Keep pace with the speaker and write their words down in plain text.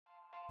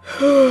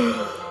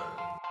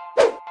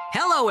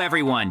Hello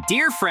everyone,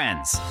 dear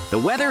friends. The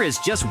weather is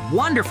just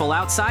wonderful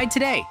outside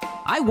today.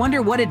 I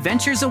wonder what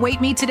adventures await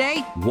me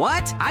today?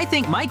 What? I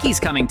think Mikey's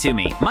coming to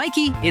me.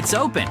 Mikey, it's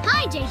open.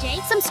 Hi,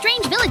 JJ. Some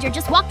strange villager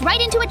just walked right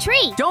into a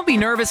tree. Don't be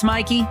nervous,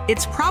 Mikey.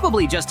 It's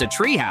probably just a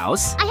tree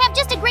house. I have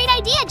just a great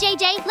idea,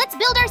 JJ. Let's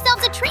build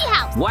ourselves a tree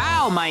house.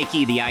 Wow,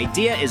 Mikey, the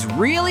idea is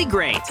really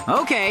great.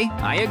 Okay,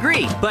 I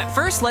agree. But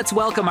first, let's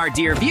welcome our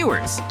dear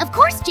viewers. Of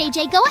course,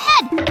 JJ. Go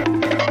ahead.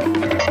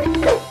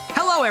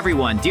 Hello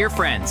everyone, dear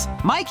friends.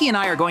 Mikey and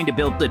I are going to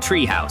build the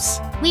tree house.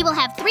 We will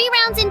have 3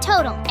 rounds in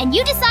total, and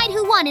you decide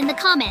who won in the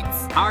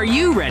comments. Are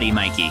you ready,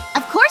 Mikey?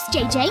 Of course,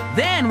 JJ.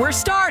 Then we're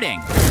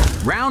starting.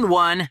 Round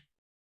 1.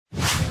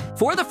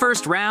 For the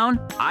first round,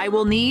 I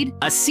will need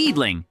a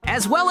seedling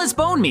as well as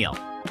bone meal.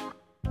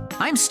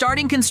 I'm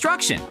starting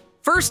construction.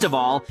 First of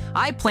all,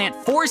 I plant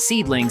 4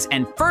 seedlings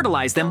and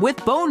fertilize them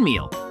with bone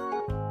meal.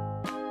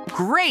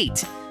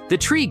 Great! The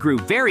tree grew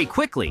very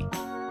quickly.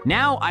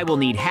 Now I will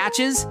need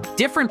hatches,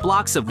 different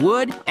blocks of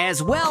wood,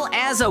 as well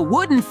as a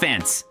wooden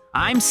fence.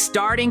 I'm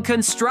starting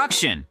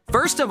construction.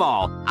 First of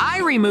all, I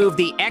remove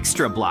the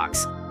extra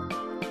blocks.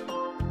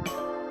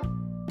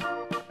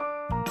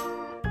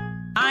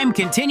 I'm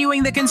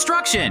continuing the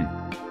construction.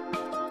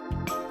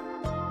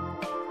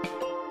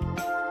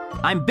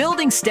 I'm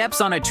building steps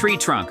on a tree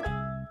trunk.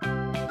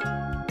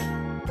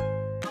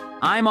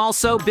 I'm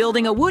also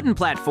building a wooden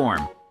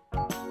platform.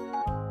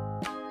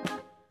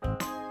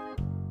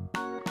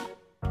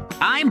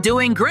 I'm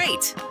doing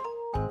great.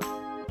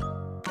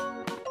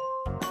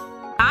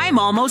 I'm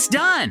almost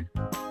done.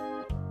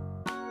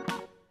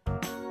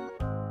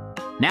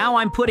 Now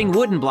I'm putting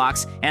wooden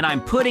blocks and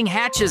I'm putting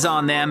hatches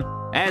on them,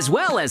 as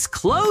well as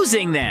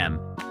closing them.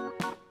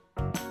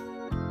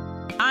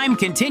 I'm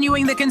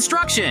continuing the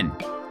construction.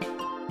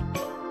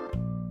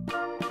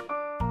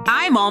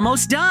 I'm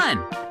almost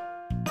done.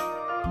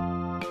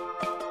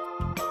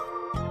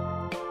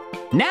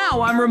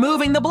 Now I'm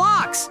removing the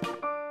blocks.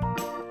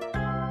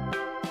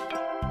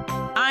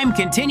 I'm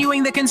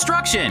continuing the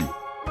construction.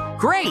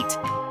 Great!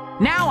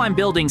 Now I'm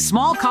building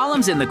small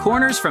columns in the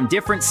corners from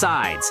different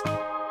sides.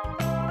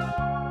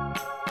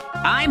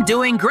 I'm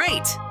doing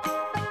great!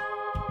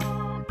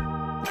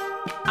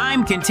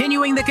 I'm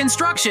continuing the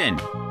construction.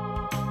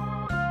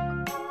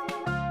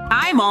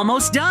 I'm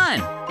almost done.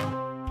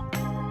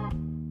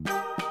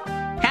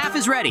 Half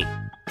is ready.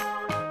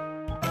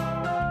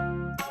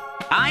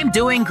 I'm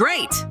doing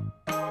great.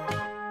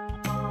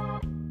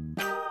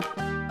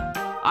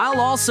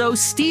 I'll also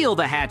steal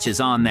the hatches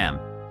on them.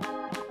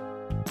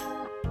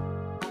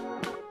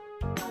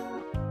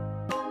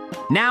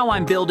 Now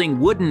I'm building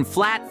wooden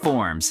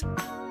platforms.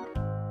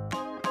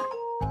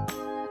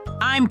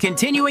 I'm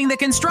continuing the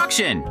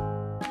construction.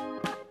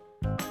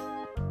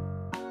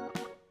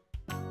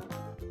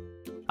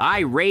 I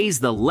raise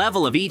the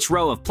level of each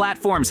row of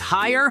platforms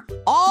higher,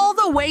 all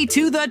the way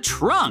to the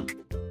trunk.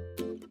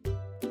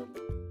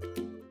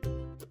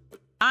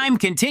 I'm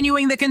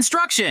continuing the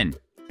construction.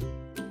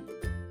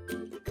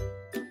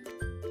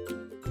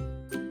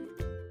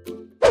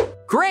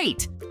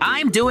 Great!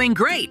 I'm doing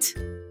great!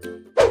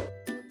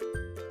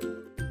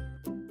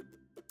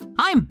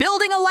 I'm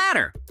building a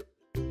ladder.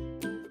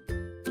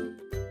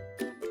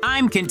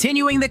 I'm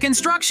continuing the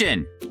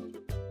construction.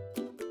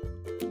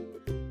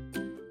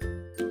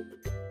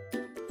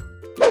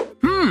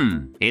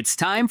 It's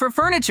time for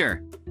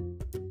furniture.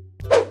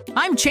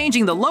 I'm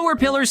changing the lower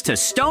pillars to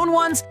stone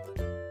ones.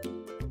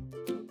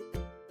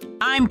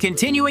 I'm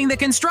continuing the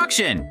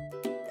construction.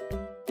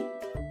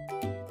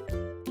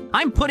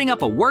 I'm putting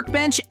up a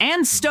workbench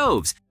and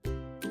stoves.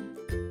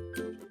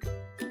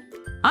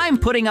 I'm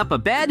putting up a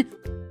bed,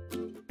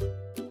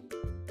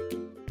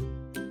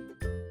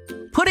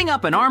 putting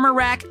up an armor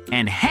rack,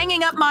 and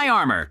hanging up my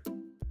armor.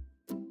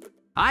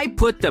 I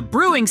put the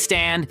brewing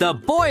stand, the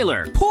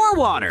boiler, pour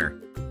water.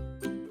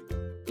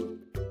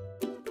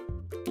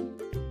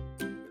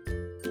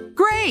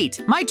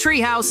 Great! My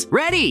treehouse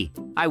ready!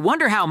 I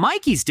wonder how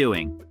Mikey's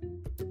doing.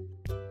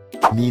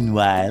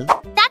 Meanwhile,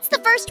 That's the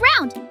first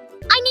round.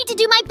 I need to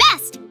do my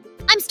best.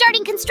 I'm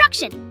starting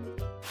construction.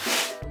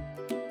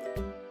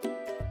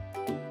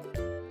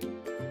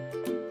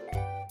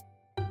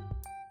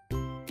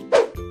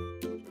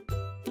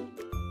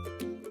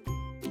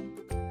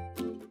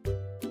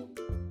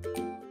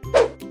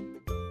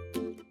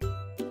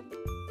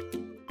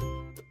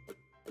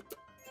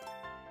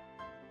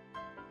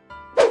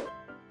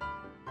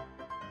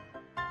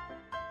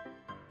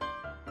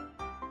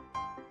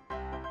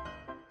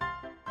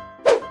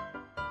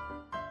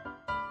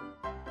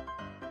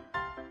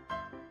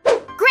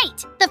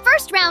 Great! The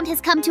first round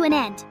has come to an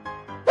end.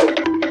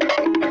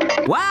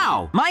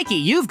 Wow! Mikey,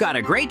 you've got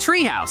a great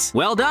treehouse.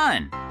 Well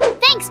done.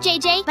 Thanks,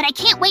 JJ, but I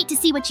can't wait to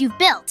see what you've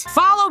built.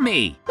 Follow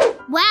me.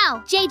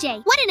 Wow,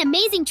 JJ, what an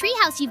amazing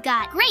treehouse you've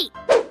got. Great!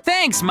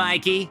 Thanks,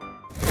 Mikey.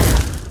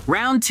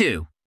 Round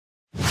 2.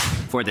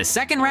 For the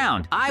second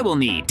round, I will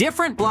need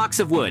different blocks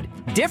of wood,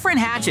 different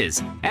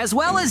hatches, as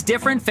well as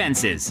different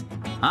fences.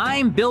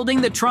 I'm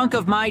building the trunk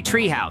of my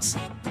treehouse.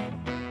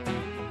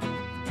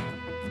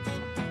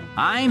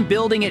 I'm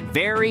building it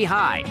very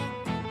high.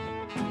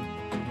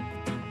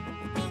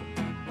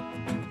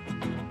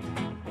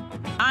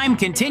 I'm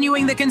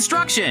continuing the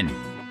construction.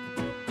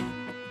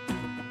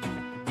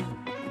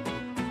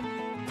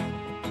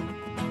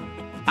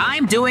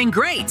 I'm doing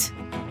great.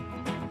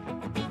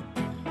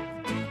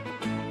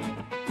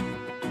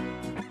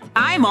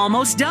 I'm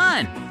almost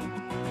done.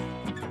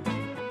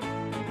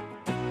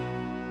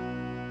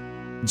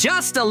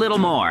 Just a little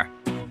more.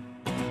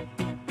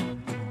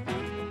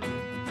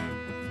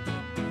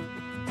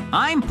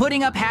 I'm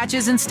putting up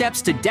hatches and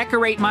steps to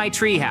decorate my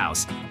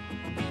treehouse.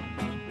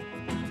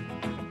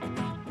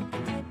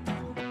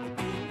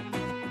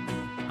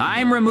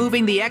 I'm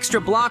removing the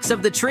extra blocks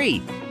of the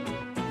tree.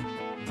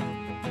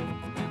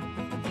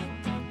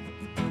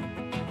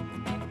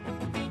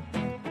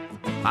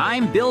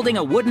 I'm building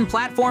a wooden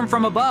platform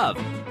from above.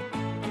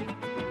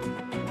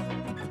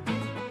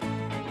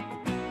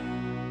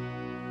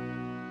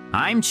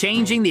 I'm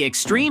changing the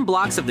extreme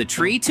blocks of the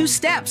tree to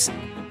steps.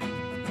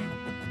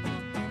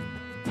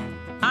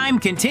 I'm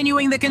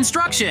continuing the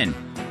construction.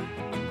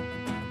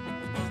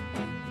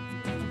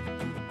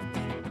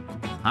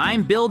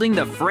 I'm building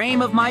the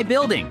frame of my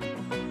building.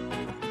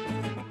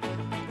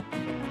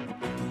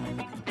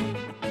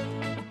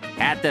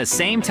 At the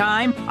same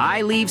time,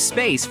 I leave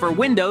space for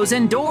windows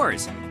and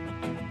doors.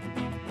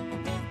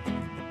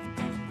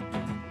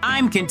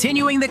 I'm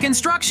continuing the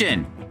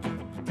construction.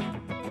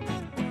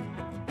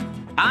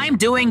 I'm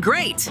doing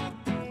great.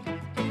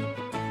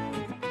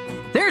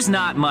 There's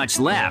not much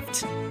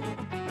left.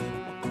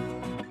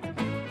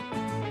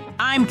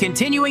 I'm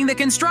continuing the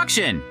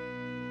construction.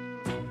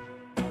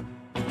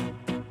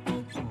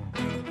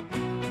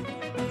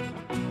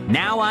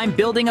 Now I'm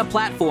building a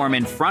platform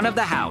in front of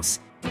the house.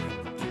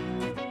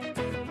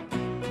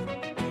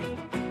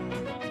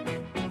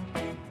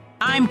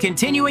 I'm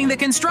continuing the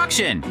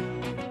construction.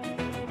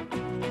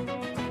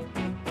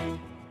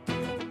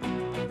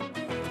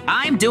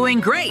 I'm doing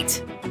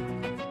great.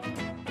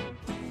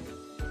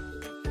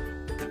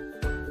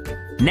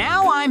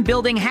 Now I'm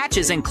building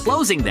hatches and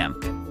closing them.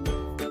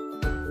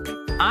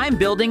 I'm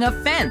building a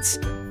fence.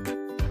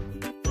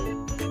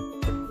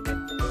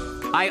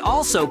 I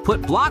also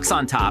put blocks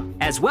on top,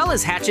 as well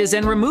as hatches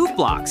and remove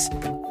blocks.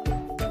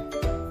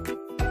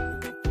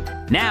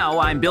 Now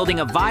I'm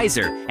building a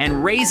visor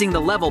and raising the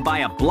level by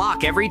a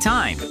block every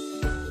time.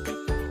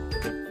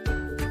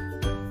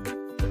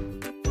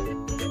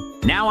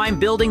 Now I'm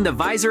building the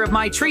visor of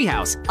my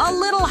treehouse a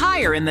little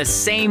higher in the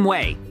same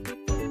way.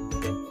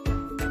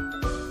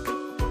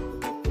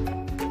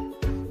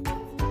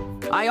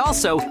 I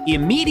also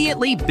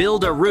immediately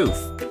build a roof.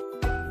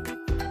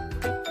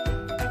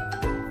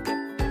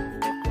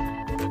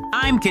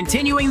 I'm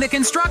continuing the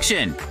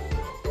construction.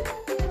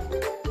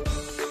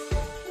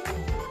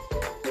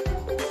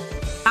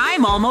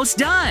 I'm almost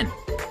done.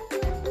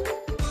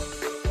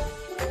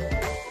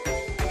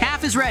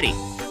 Half is ready.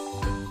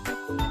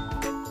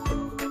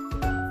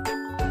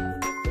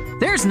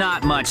 There's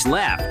not much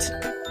left.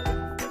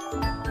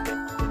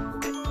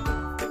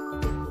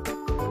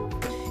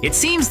 It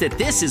seems that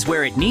this is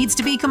where it needs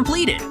to be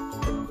completed.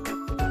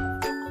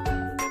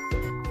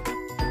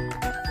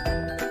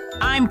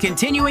 I'm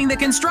continuing the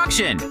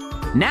construction.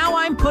 Now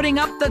I'm putting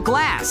up the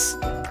glass.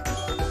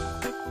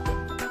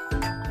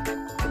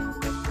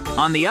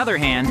 On the other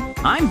hand,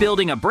 I'm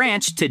building a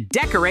branch to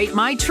decorate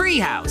my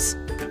treehouse.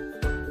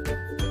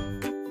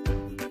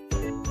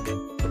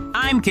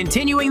 I'm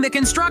continuing the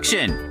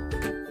construction.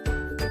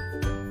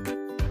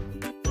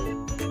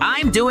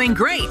 I'm doing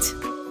great.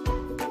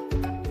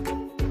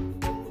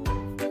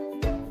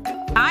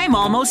 I'm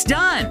almost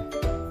done.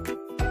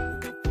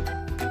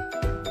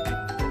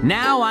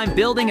 Now I'm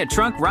building a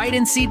trunk right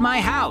inside my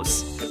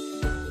house.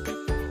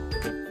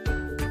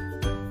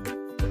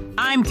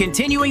 I'm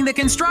continuing the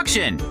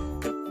construction.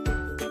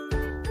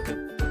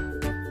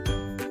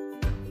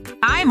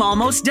 I'm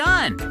almost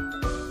done.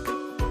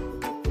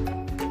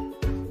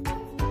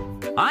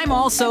 I'm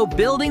also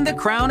building the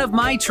crown of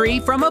my tree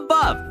from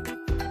above.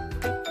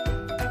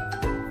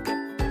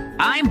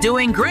 I'm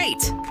doing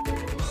great.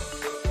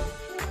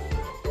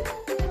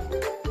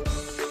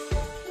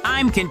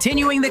 I'm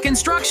continuing the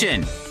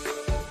construction.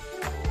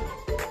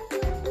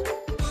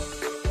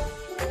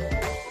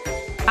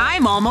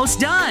 I'm almost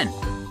done.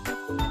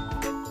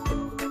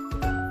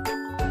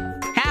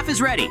 Half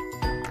is ready.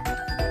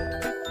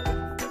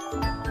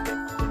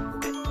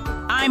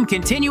 I'm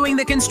continuing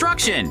the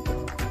construction.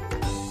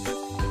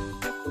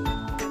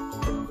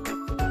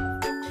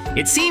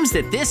 It seems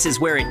that this is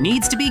where it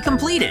needs to be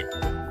completed.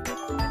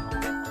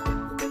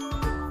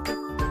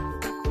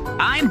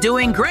 I'm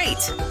doing great.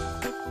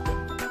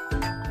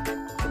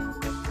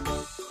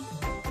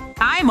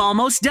 I'm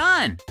almost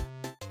done.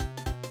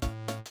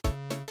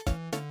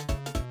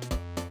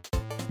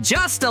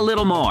 Just a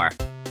little more.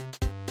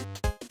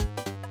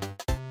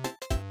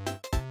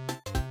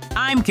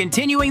 I'm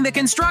continuing the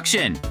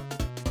construction.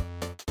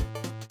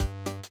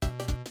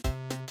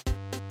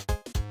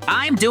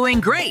 I'm doing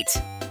great.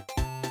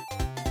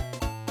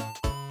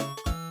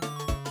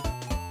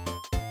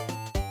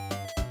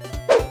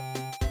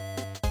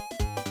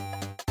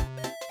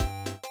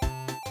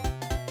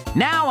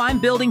 Now I'm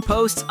building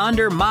posts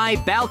under my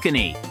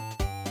balcony.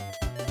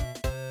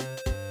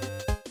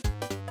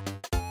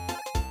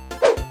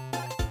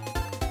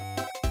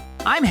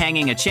 I'm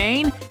hanging a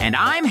chain, and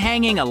I'm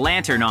hanging a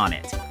lantern on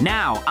it.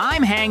 Now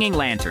I'm hanging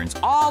lanterns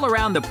all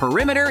around the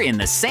perimeter in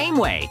the same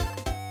way.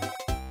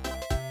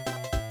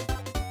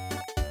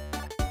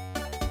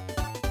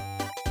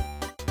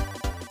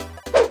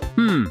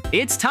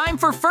 It's time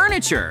for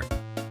furniture.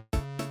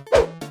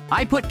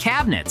 I put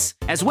cabinets,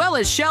 as well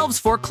as shelves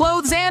for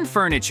clothes and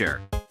furniture.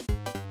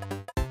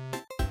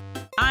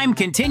 I'm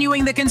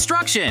continuing the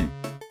construction.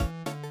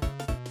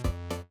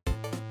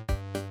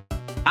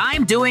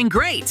 I'm doing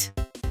great.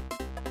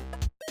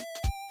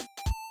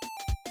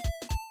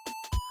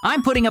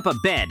 I'm putting up a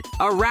bed,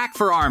 a rack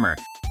for armor.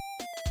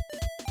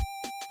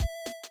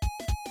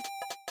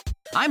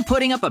 I'm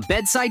putting up a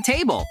bedside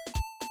table.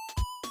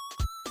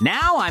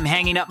 Now I'm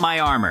hanging up my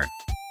armor.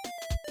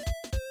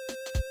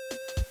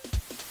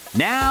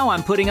 Now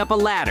I'm putting up a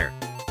ladder.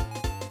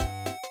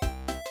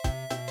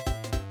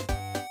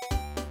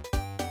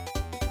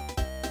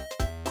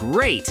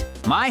 Great!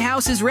 My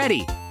house is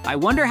ready. I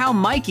wonder how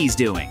Mikey's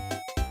doing.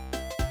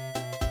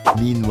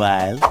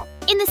 Meanwhile,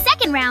 In the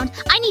second round,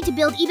 I need to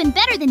build even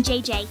better than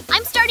JJ.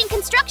 I'm starting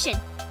construction.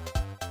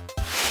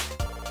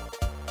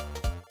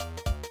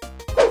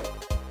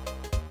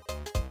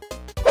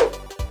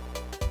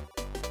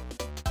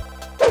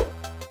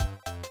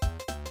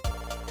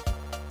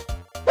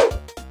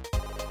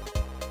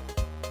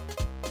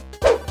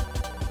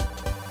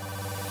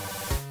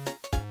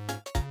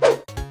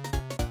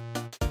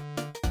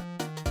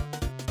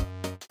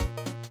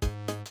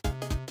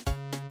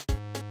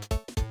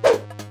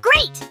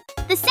 Great!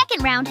 The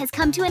second round has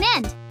come to an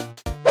end.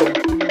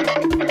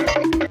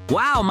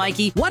 Wow,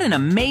 Mikey, what an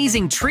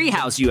amazing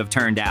treehouse you have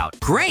turned out.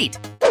 Great!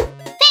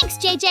 Thanks,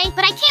 JJ,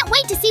 but I can't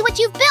wait to see what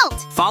you've built.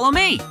 Follow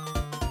me.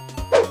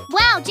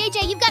 Wow,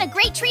 JJ, you've got a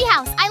great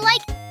treehouse. I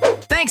like...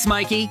 Thanks,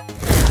 Mikey.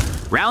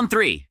 Round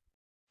 3.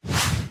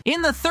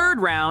 In the third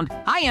round,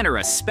 I enter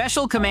a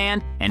special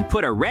command and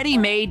put a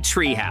ready-made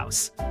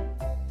treehouse.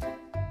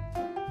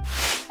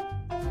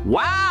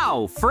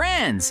 Wow,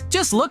 friends!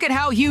 Just look at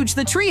how huge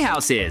the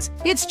treehouse is.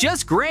 It's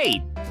just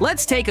great.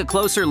 Let's take a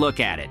closer look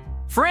at it.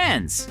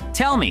 Friends,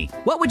 tell me,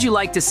 what would you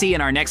like to see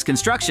in our next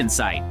construction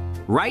site?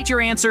 Write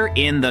your answer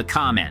in the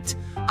comment.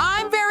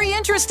 I'm very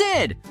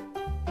interested!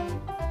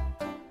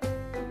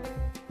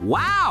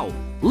 Wow!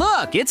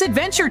 Look, it's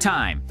adventure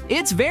time!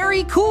 It's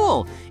very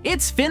cool!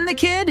 It's Finn the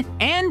Kid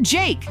and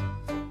Jake!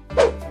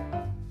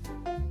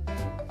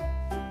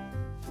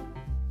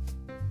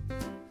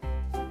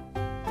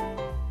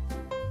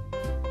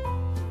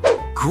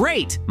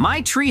 Great!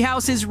 My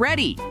treehouse is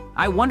ready!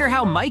 I wonder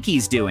how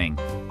Mikey's doing.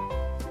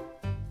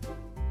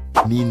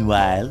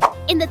 meanwhile,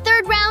 In the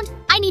third round,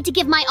 I need to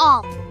give my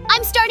all.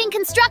 I'm starting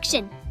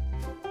construction.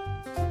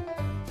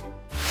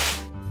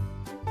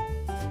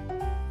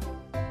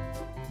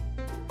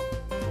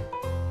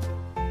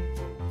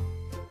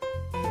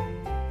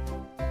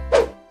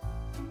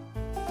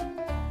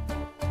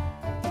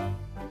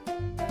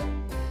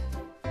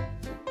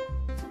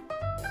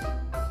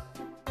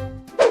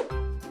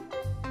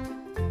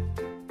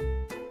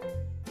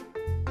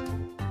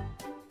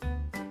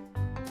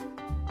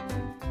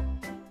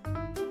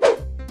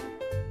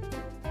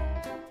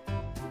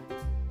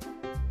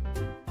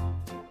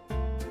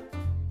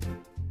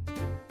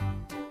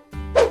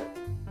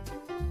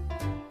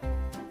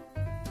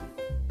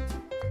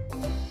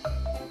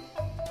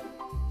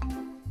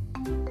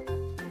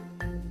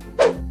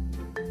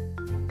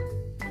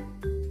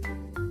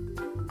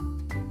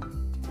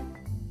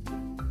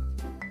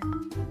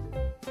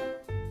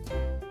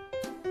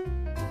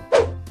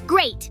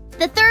 Great!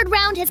 The third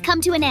round has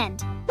come to an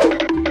end.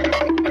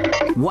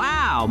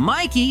 Wow,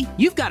 Mikey,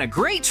 you've got a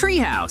great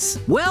treehouse.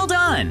 Well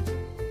done!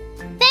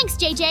 Thanks,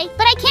 JJ,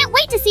 but I can't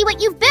wait to see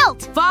what you've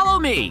built. Follow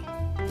me!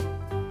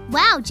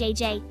 Wow,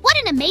 JJ, what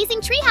an amazing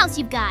treehouse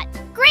you've got.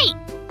 Great!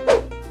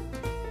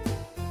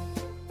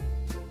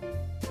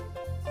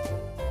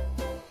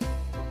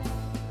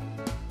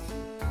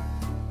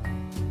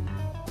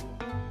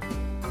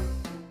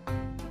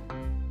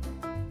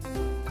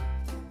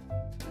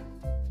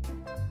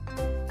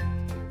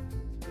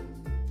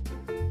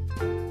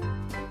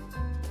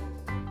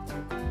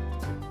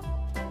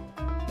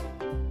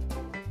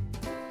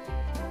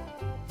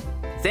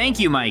 Thank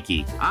you,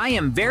 Mikey. I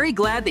am very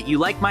glad that you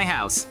like my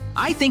house.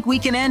 I think we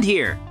can end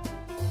here.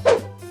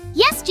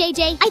 Yes,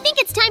 JJ, I think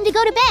it's time to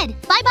go to bed.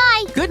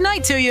 Bye-bye. Good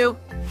night to you.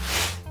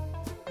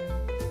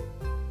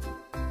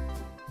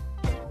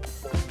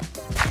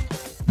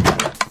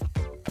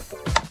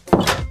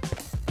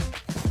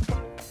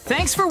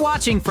 Thanks for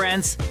watching,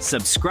 friends.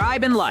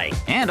 Subscribe and like.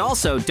 And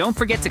also, don't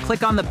forget to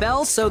click on the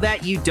bell so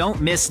that you don't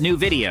miss new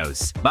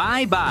videos.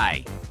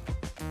 Bye-bye.